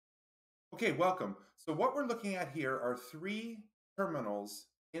Okay, welcome. So what we're looking at here are three terminals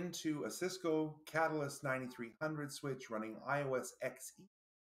into a Cisco Catalyst 9300 switch running iOS XE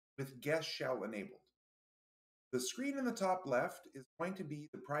with guest shell enabled. The screen in the top left is going to be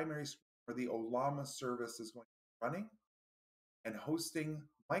the primary screen where the Ollama service is going to be running and hosting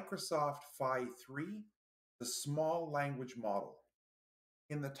Microsoft Phi3, the small language model.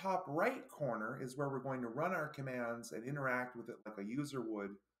 In the top right corner is where we're going to run our commands and interact with it like a user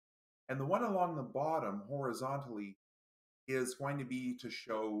would. And the one along the bottom horizontally is going to be to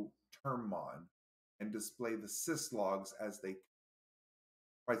show termmon and display the syslogs as they. All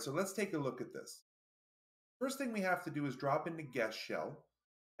right, so let's take a look at this. First thing we have to do is drop into guest shell.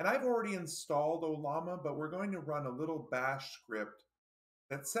 And I've already installed Ollama, but we're going to run a little bash script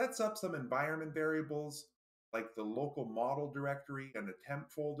that sets up some environment variables like the local model directory and a temp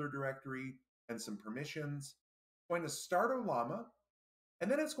folder directory and some permissions. It's going to start Ollama, and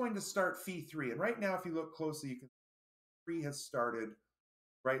then it's going to start Phi3. And right now, if you look closely, you can see Phi3 has started,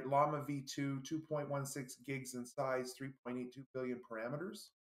 right? Llama v2, 2.16 gigs in size, 3.82 billion parameters.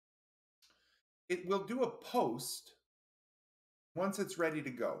 It will do a post once it's ready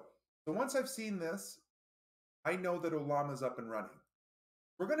to go. So once I've seen this, I know that Ollama is up and running.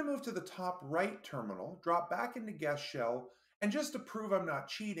 We're going to move to the top right terminal, drop back into guest shell, and just to prove I'm not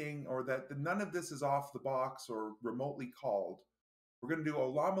cheating or that none of this is off the box or remotely called, we're going to do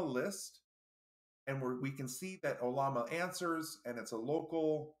Ollama list, and we can see that Ollama answers, and it's a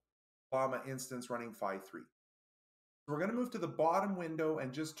local Ollama instance running Phi3. So we're going to move to the bottom window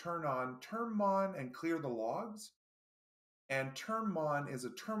and just turn on termmon and clear the logs. And termmon is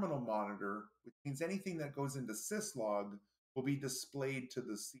a terminal monitor, which means anything that goes into syslog will be displayed to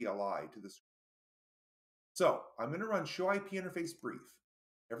the CLI, to the screen. So I'm going to run show IP interface brief.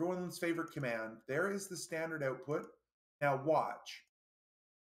 Everyone's favorite command. There is the standard output. Now watch.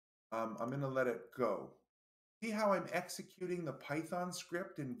 I'm going to let it go. See how I'm executing the Python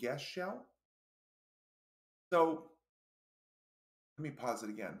script in guest shell? So let me pause it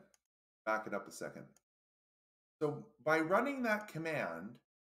again. Back it up a second. So by running that command,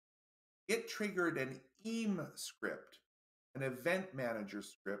 it triggered an EAM script, an event manager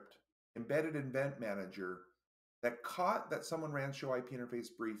script, embedded event manager that caught that someone ran show IP interface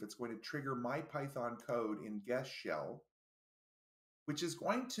brief. It's going to trigger my Python code in guest shell, which is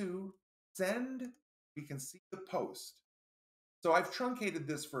going to send, we can see the post. So I've truncated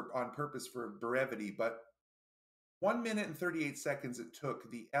this on purpose for brevity, but 1 minute and 38 seconds it took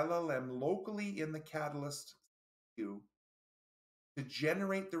the LLM locally in the Catalyst queue to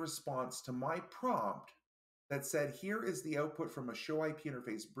generate the response to my prompt that said, here is the output from a show IP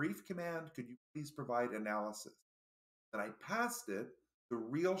interface brief command. Could you please provide analysis? And I passed it the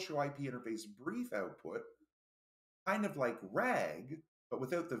real show IP interface brief output, kind of like RAG, but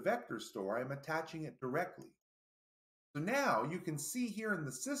without the vector store. I'm attaching it directly. So now you can see here in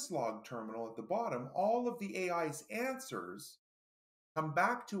the syslog terminal at the bottom, all of the AI's answers come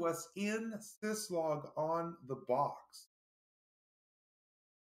back to us in syslog on the box.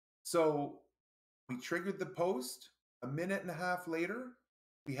 So we triggered the post. A minute and a half later,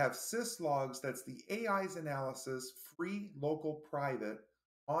 we have syslogs. That's the AI's analysis, free, local, private,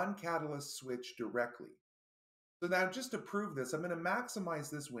 on Catalyst switch directly. So now just to prove this, I'm going to maximize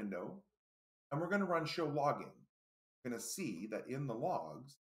this window, and we're going to run show logging. We're going to see that in the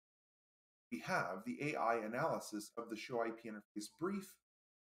logs, we have the AI analysis of the show IP interface brief.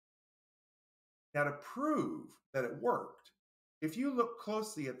 Now to prove that it worked, if you look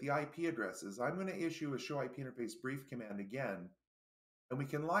closely at the IP addresses, I'm going to issue a show IP interface brief command again, and we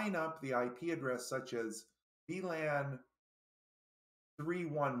can line up the IP address such as VLAN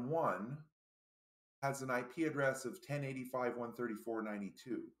 311 has an IP address of 1085.134.92.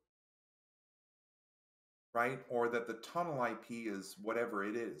 Right? Or that the tunnel IP is whatever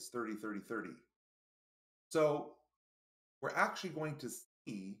it is, 30.30.30. So we're actually going to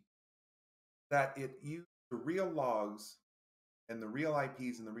see that it used the real logs and the real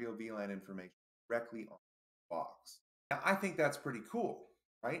IPs and the real VLAN information directly on the box. Now, I think that's pretty cool,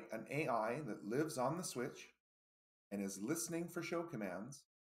 right? An AI that lives on the switch and is listening for show commands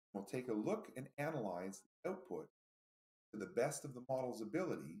will take a look and analyze the output to the best of the model's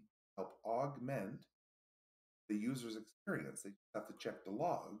ability, help augment the user's experience. They just have to check the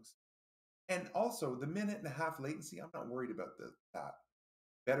logs. And also the minute and a half latency, I'm not worried about that.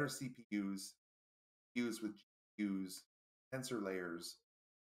 Better CPUs, used with GPUs, tensor layers,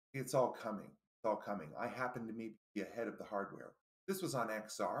 it's all coming. It's all coming. I happen to maybe be ahead of the hardware. This was on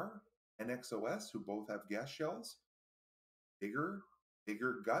XR and XOS, who both have guest shells, bigger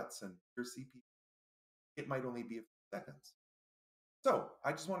guts and bigger CPU. It might only be a few seconds. So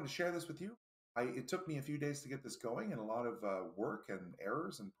I just wanted to share this with you. It took me a few days to get this going and a lot of work and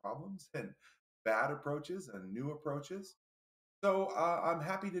errors and problems and bad approaches and new approaches. So I'm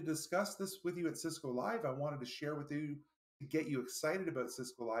happy to discuss this with you at Cisco Live. I wanted to share with you to get you excited about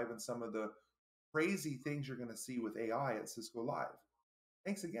Cisco Live and some of the crazy things you're going to see with AI at Cisco Live.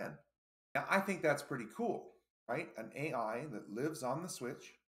 Thanks again. Now, I think that's pretty cool, right? An AI that lives on the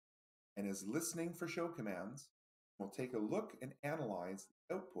switch and is listening for show commands will take a look and analyze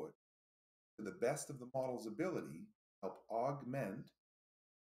the output to the best of the model's ability, help augment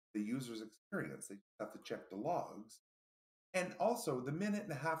the user's experience. They just have to check the logs. And also the minute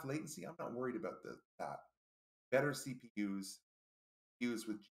and a half latency, I'm not worried about that. Better CPUs, used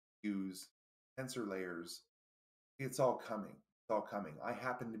with GPUs, tensor layers, it's all coming. It's all coming. I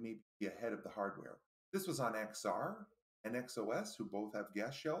happen to maybe be ahead of the hardware. This was on XR and XOS, who both have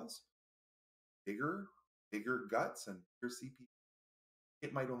guest shells, bigger, bigger guts and bigger CPU.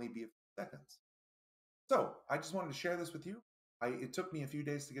 It might only be a few seconds. So I just wanted to share this with you. It took me a few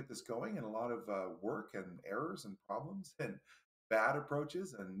days to get this going and a lot of work and errors and problems and bad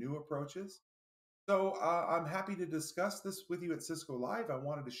approaches and new approaches. So I'm happy to discuss this with you at Cisco Live. I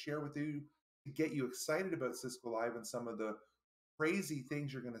wanted to share with you to get you excited about Cisco Live and some of the crazy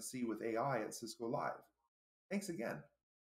things you're going to see with AI at Cisco Live. Thanks again.